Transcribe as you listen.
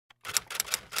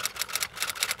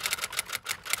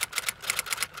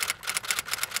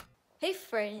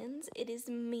friends, it is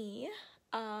me.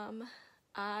 I'm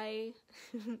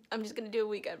just gonna do a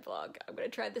weekend vlog. I'm gonna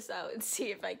try this out and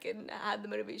see if I can have the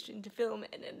motivation to film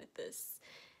and edit this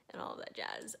and all that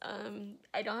jazz.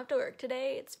 I don't have to work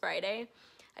today, it's Friday.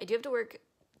 I do have to work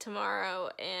tomorrow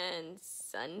and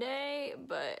Sunday,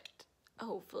 but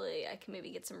hopefully I can maybe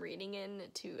get some reading in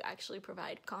to actually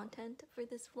provide content for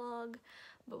this vlog,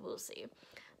 but we'll see.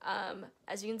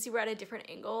 As you can see, we're at a different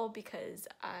angle because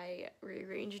I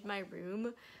rearranged my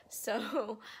room.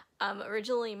 So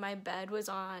originally my bed was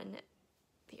on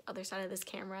the other side of this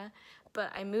camera,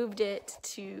 but I moved it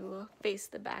to face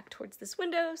the back towards this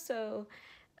window, so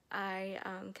I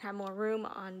can have more room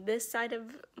on this side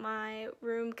of my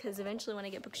room, because eventually when I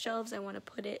get bookshelves I want to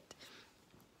put it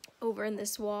over in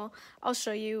this wall. I'll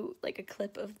show you like a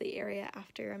clip of the area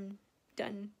after I'm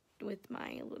done with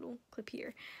my little clip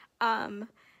here.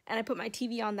 And I put my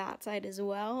TV on that side as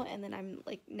well, and then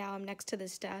now I'm next to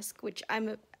this desk, which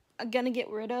I'm gonna get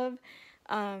rid of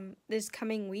this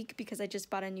coming week because I just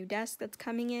bought a new desk that's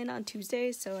coming in on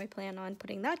Tuesday, so I plan on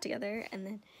putting that together and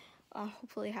then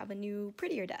hopefully have a new,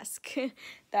 prettier desk.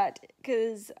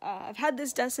 Because I've had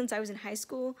this desk since I was in high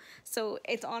school, so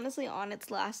it's honestly on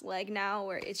its last leg now,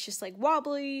 where it's just like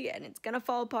wobbly and it's gonna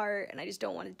fall apart, and I just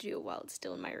don't want to do it while it's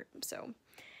still in my room, so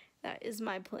that is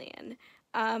my plan.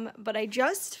 But I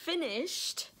just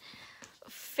finished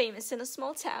Famous in a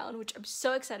Small Town, which I'm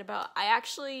so excited about. I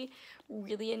actually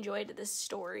really enjoyed this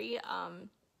story.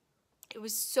 It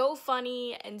was so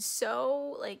funny and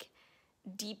so, like,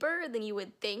 deeper than you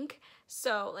would think.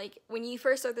 So, like, when you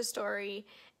first start the story,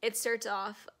 it starts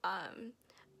off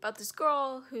about this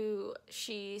girl who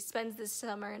she spends this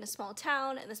summer in a small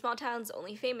town, and the small town's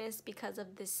only famous because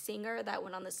of this singer that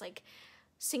went on this, like,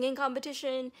 singing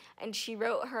competition, and she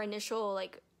wrote her initial,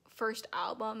 like, first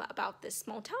album about this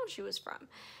small town she was from.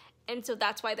 And so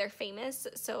that's why they're famous.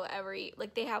 So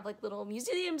they have, like, little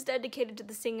museums dedicated to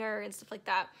the singer and stuff like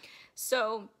that.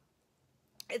 So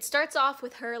it starts off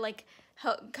with her, like,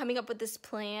 coming up with this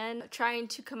plan, trying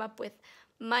to come up with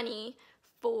money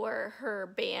for her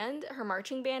band, her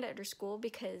marching band at her school,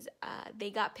 because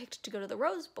they got picked to go to the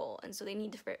Rose Bowl, and so they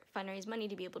need to fundraise money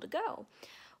to be able to go.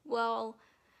 Well,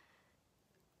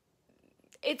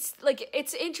 it's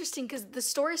interesting because the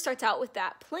story starts out with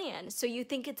that plan, so you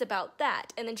think it's about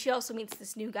that, and then she also meets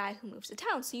this new guy who moves to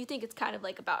town, so you think it's kind of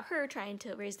like about her trying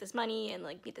to raise this money and,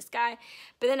 like, meet this guy.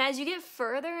 But then as you get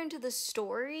further into the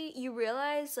story, you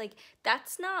realize, like,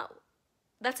 that's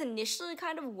initially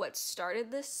kind of what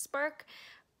started this spark,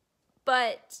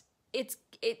 but it's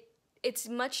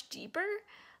much deeper.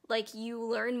 Like, you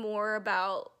learn more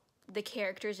about the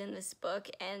characters in this book,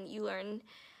 and you learn,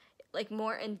 like,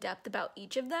 more in depth about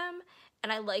each of them,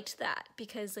 and I liked that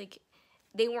because, like,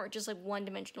 they weren't just, like,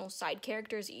 one-dimensional side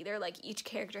characters either. Like, each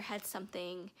character had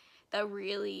something that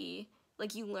really,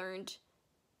 like, you learned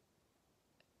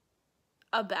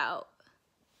about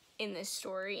in this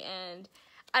story, and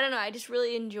I don't know, I just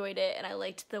really enjoyed it, and I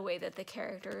liked the way that the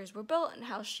characters were built and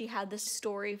how she had this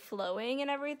story flowing and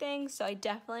everything. So I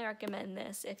definitely recommend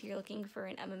this if you're looking for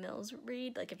an Emma Mills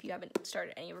read. Like, if you haven't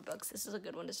started any of her books, this is a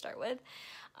good one to start with.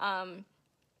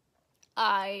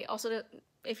 I also,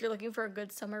 if you're looking for a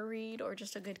good summer read or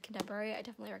just a good contemporary, I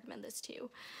definitely recommend this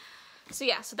too. So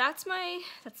yeah, so that's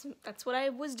what I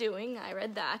was doing. I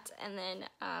read that, and then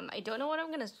I don't know what I'm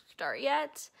gonna start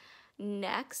yet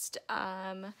next.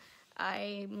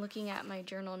 I'm looking at my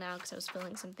journal now because I was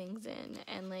filling some things in,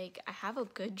 and, like, I have a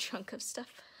good chunk of stuff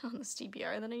on this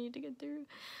TBR that I need to get through.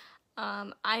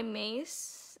 I may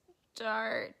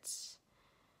start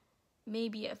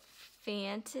maybe a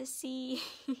fantasy,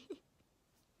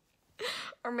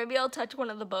 or maybe I'll touch one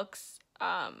of the books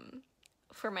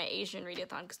for my Asian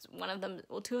readathon, because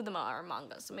two of them are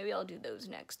manga, so maybe I'll do those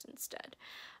next instead.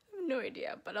 I have no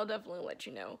idea, but I'll definitely let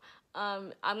you know.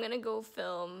 I'm gonna go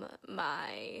film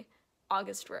my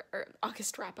August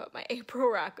wrap up, my April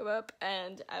wrap up,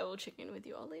 and I will check in with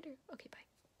you all later. Okay, bye.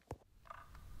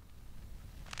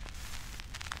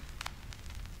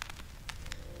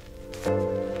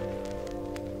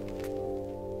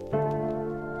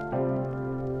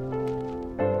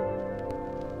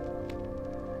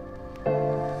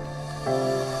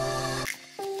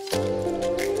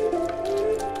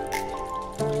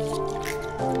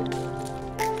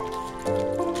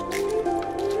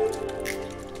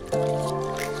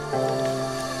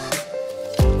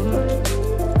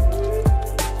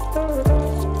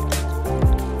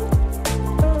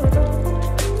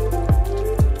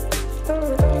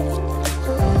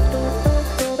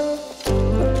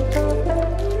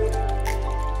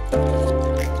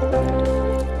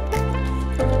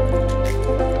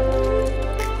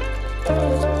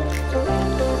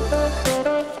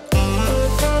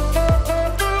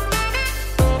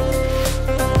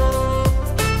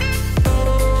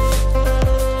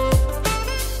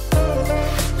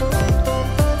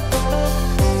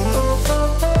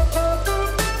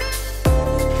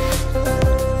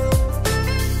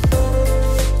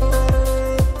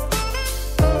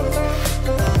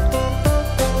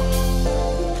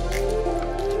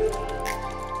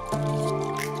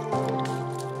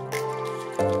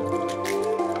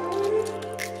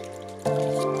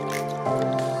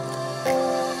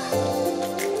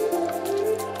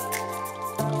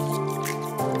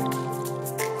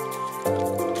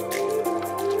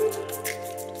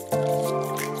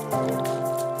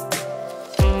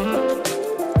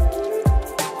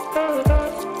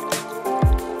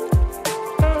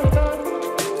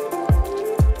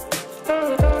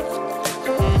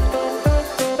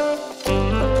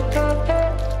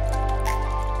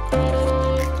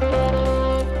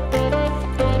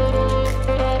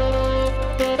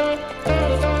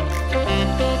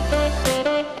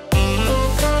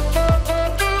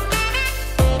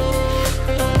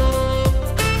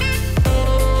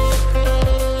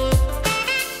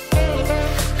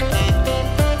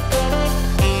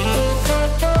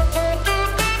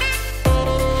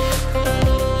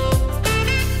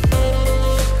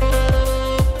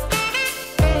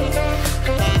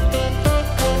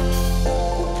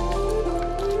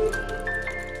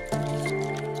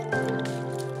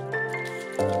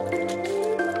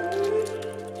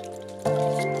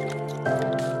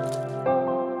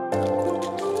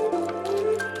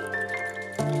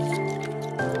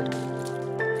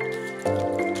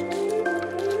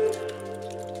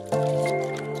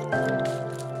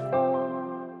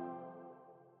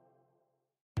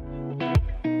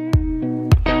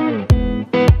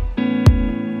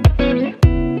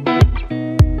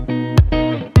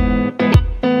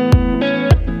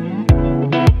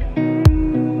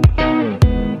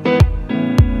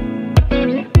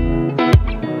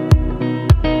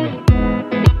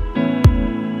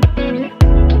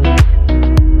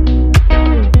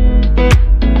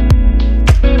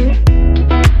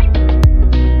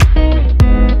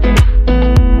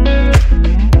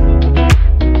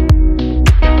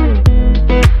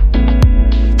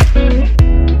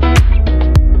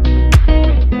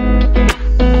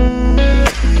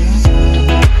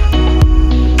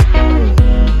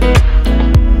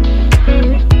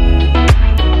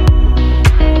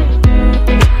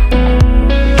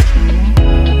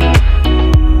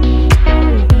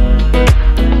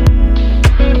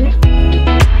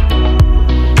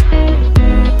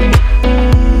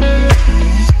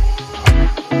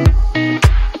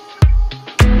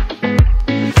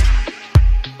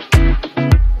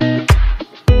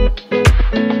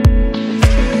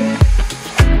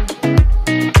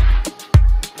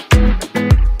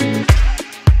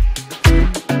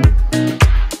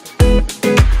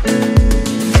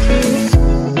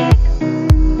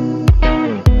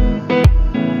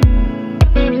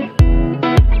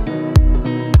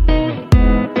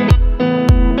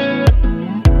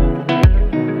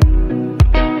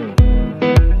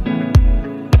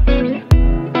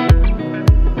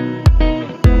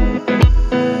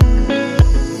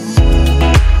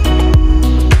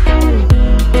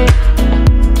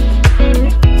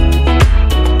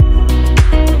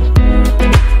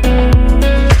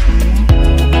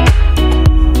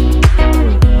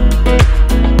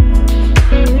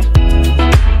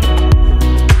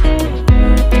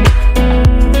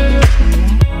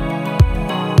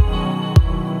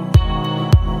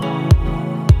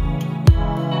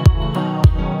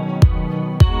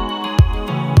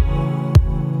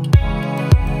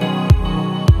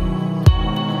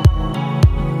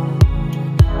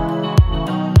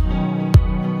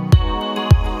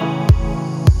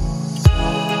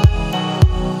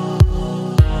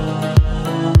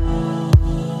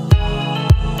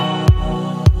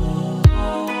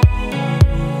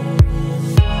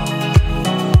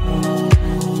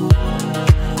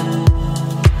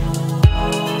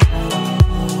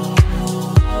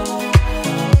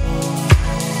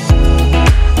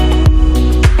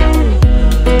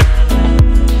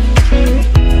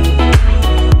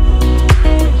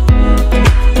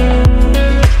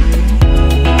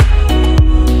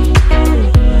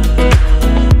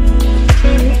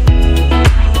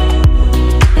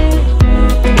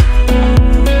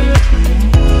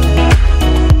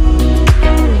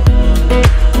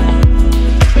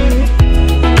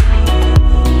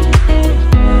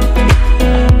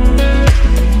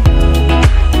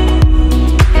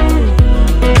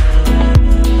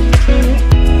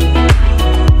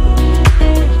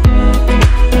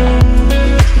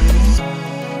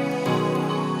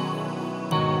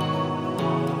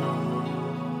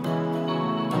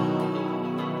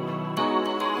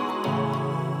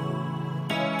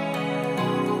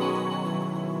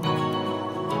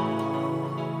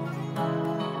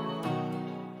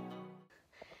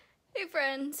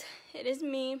 friends, it is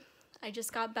me. I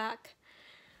just got back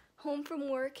home from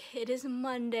work. It is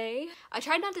Monday. I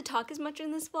tried not to talk as much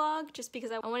in this vlog just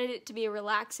because I wanted it to be a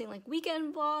relaxing like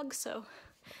weekend vlog, so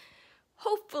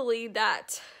hopefully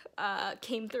that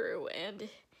came through and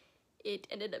it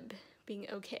ended up being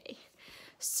okay.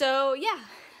 So yeah,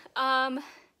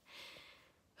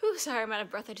 sorry, I'm out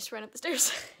of breath. I just ran up the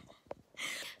stairs.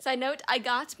 Side note, I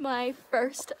got my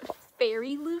first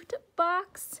fairy loot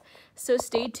box, so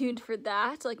stay tuned for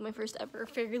that, like my first ever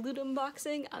fairy loot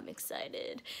unboxing. I'm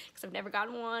excited because I've never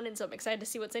gotten one, and so I'm excited to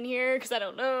see what's in here because I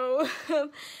don't know.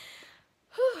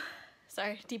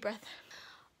 Sorry, deep breath.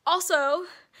 Also,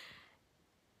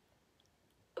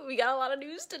 we got a lot of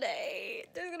news today.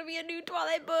 There's gonna be a new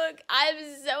Twilight book. I'm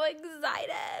so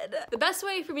excited. The best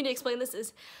way for me to explain this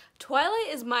is Twilight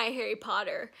is my Harry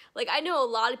Potter. Like, I know a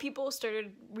lot of people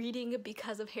started reading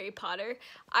because of Harry Potter.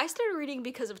 I started reading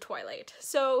because of Twilight.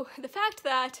 So the fact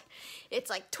that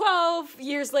it's like 12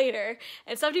 years later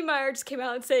and Stephenie Meyer just came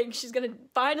out saying she's gonna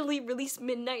finally release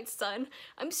Midnight Sun,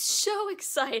 I'm so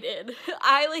excited.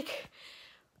 I like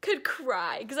could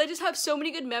cry because I just have so many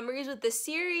good memories with this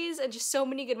series and just so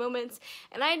many good moments,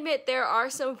 and I admit there are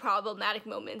some problematic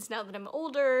moments now that I'm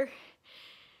older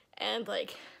and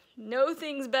like know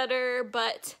things better,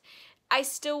 but I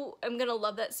still am gonna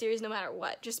love that series no matter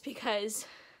what, just because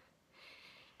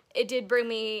it did bring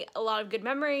me a lot of good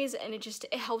memories and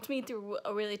it helped me through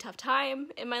a really tough time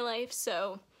in my life.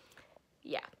 So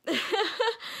yeah.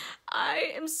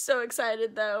 I am so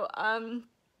excited though.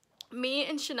 Me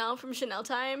and Chanel from Chanel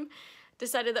Time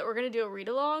decided that we're gonna do a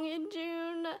read-along in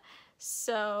June.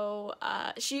 So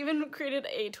she even created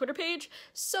a Twitter page.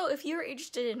 So if you're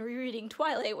interested in rereading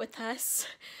Twilight with us,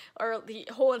 or the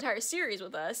whole entire series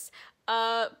with us,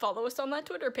 follow us on that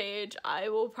Twitter page. I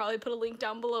will probably put a link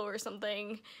down below or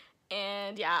something.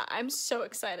 And yeah, I'm so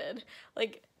excited.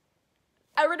 Like,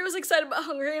 everybody was excited about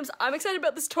Hunger Games. I'm excited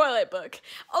about this Twilight book.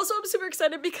 Also, I'm super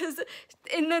excited because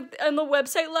in the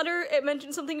website letter, it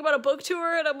mentioned something about a book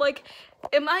tour, and I'm like,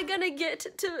 am I gonna get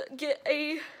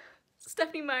a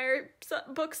Stephenie Meyer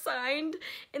book signed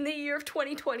in the year of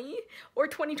 2020 or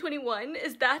 2021?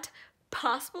 Is that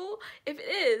possible? If it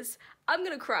is, I'm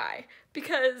gonna cry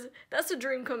because that's a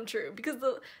dream come true. Because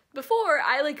before,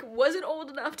 I like wasn't old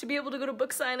enough to be able to go to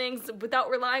book signings without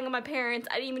relying on my parents.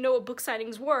 I didn't even know what book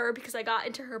signings were because I got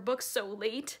into her books so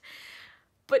late.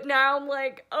 But now I'm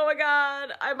like, oh my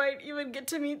god, I might even get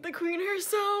to meet the queen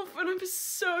herself, and I'm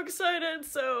so excited.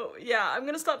 So yeah, I'm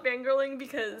gonna stop fangirling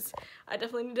because I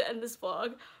definitely need to end this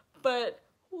vlog. But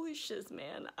holy shiz,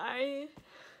 man,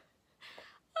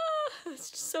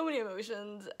 it's just so many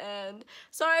emotions, and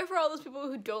sorry for all those people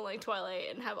who don't like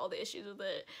Twilight and have all the issues with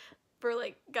it for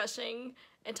like gushing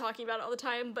and talking about it all the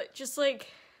time, but just like,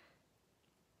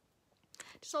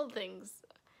 just all the things.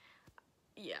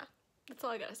 Yeah, that's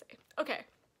all I gotta say. Okay.